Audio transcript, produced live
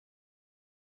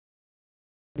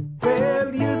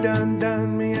Well, you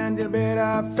done me and you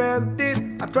better felt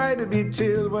it. I tried to be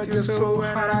chill, but you're so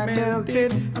hot I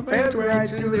melted. I felt right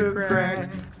through the cracks.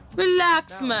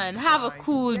 Relax, man. Have a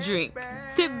cool drink.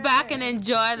 Sit back and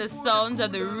enjoy the sounds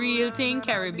of the Reel Ting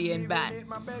Caribbean Band.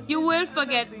 You will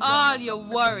forget all your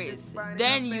worries.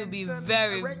 Then you'll be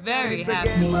very, very happy.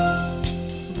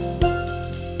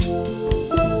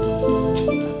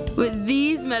 With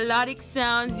these melodic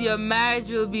sounds, your marriage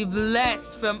will be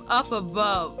blessed from up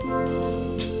above.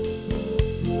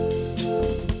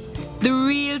 The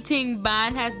Reel Ting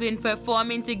Band has been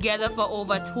performing together for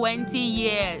over 20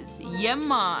 years. Yeah,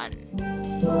 man.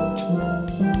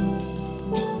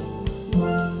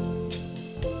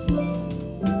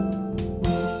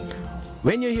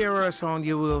 When you hear our song,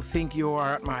 you will think you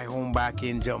are at my home back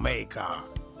in Jamaica.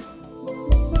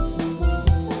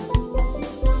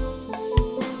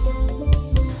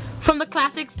 From the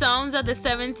classic sounds of the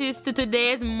 70s to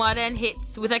today's modern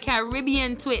hits with a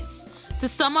Caribbean twist, to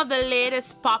some of the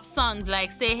latest pop songs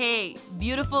like Say Hey,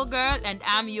 Beautiful Girl, and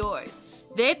I'm Yours.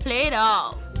 They play it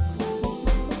all.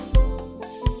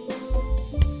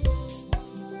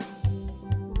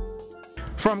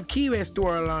 From Key West to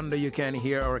Orlando, you can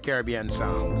hear our Caribbean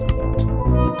sound.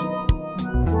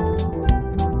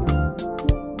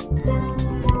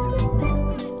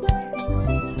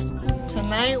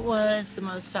 Tonight was the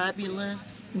most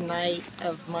fabulous night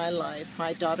of my life.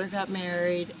 My daughter got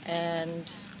married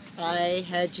and I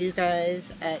had you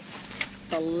guys at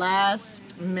the last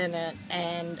minute,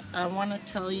 and I want to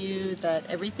tell you that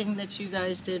everything that you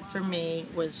guys did for me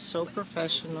was so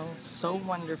professional, so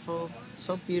wonderful,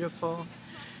 so beautiful.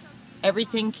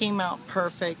 Everything came out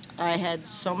perfect. I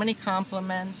had so many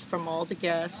compliments from all the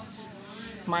guests.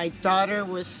 My daughter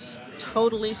was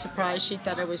totally surprised. She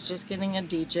thought I was just getting a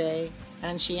DJ,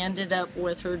 and she ended up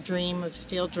with her dream of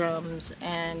steel drums,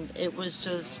 and it was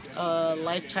just a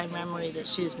lifetime memory that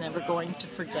she's never going to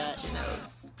forget.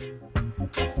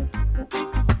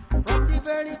 From the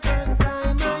very first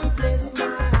time I placed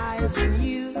my eyes on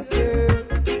you, girl.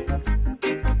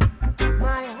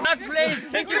 That's great.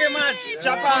 Thank you very much.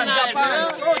 Japan.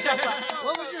 Oh, Japan.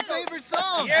 What was your favorite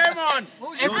song? Yeah, man.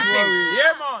 Everything.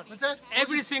 Yeah, man. What's that?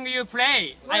 Everything you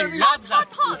play. I love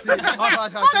that. Say it again.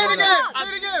 Say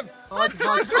it again. Hot.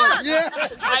 Yeah.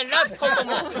 I love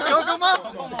Kokomo.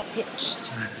 Hitched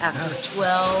after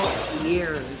 12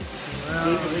 years. Can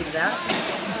you believe that?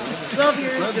 12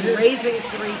 years and raising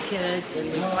 3 kids,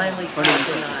 and we finally tied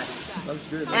the knot. That's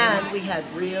good. And we had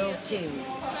Reel Ting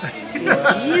do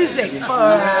music for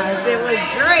us. It was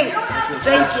great.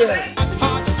 Thank you.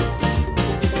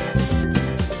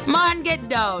 Man, get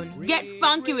down. Get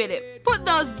funky with it. Put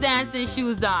those dancing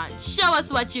shoes on. Show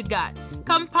us what you got.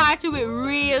 Come party with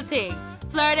Reel Ting,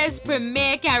 Florida's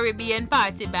premier Caribbean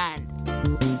party band.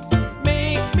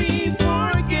 Makes me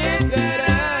forget that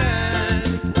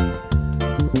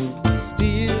I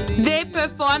still. They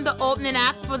performed the opening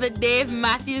act for the Dave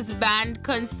Matthews Band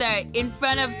concert in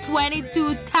front of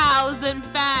 22,000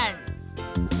 fans.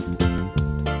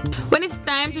 When it's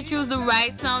time to choose the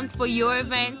right sounds for your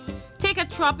event, take a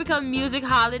tropical music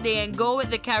holiday and go with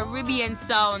the Caribbean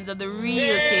sounds of the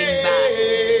Reel Ting Band.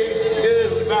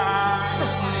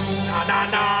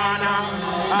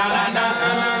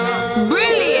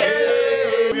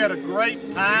 Brilliant! We had a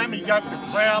great time. He got the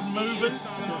crowd moving.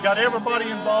 We got everybody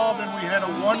involved, and we had a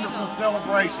wonderful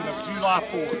celebration of July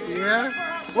 4th. Yeah?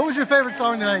 What was your favorite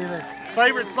song tonight, you think?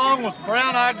 Favorite song was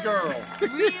Brown Eyed Girl.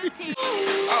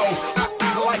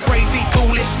 Like crazy,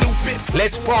 foolish, stupid.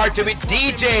 Let's party with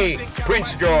DJ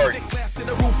Prince George.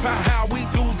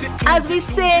 As we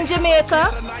say in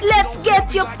Jamaica, let's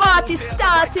get your party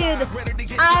started.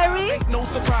 Irie,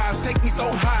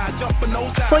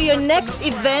 for your next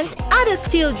event, add a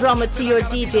steel drummer to your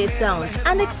DJ sounds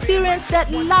and experience that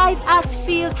live act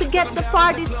feel to get the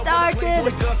party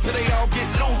started.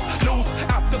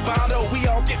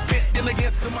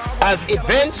 As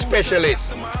event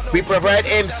specialists, we provide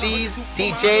MCs,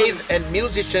 DJs, and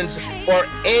musicians for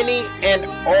any and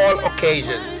all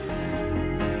occasions.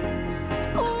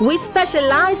 We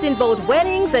specialize in both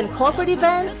weddings and corporate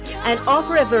events and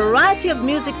offer a variety of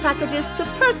music packages to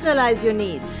personalize your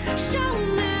needs.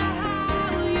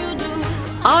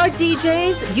 Our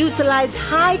DJs utilize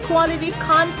high-quality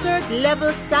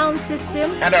concert-level sound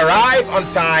systems and arrive on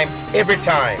time every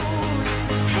time.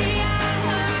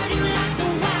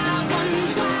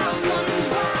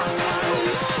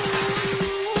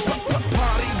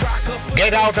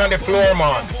 Get out on the floor,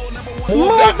 man.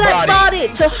 Move that body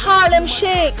to Harlem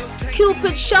Shake,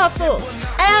 Cupid Shuffle,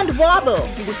 and Wobble.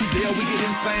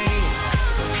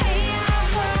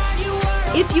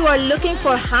 If you are looking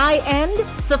for high-end,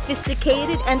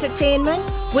 sophisticated entertainment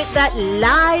with that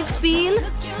live feel?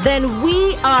 Then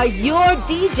we are your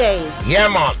DJs. Yeah,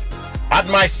 man. Add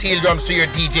my steel drums to your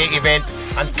DJ event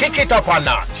and kick it up a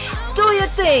notch. Do your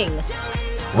thing.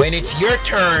 When it's your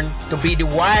turn to be the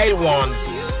wild ones,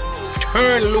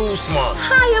 turn loose, man.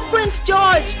 Hire Prince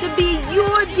George to be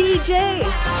your DJ.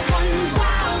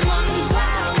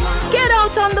 Get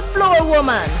out on the floor,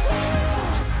 woman.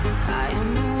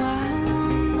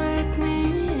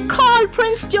 Call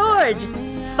Prince George.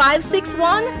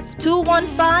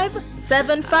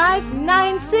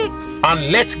 561-215-7596.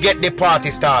 And let's get the party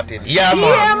started. Yeah, man.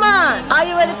 Yeah, man. Are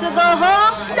you ready to go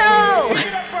home? No.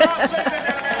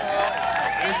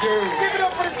 Give it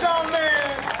up for the song,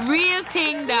 man.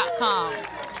 ReelTing.com.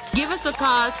 Give us a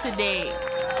call today.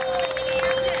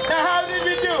 Now, how did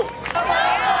you do?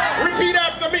 Repeat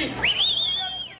after me.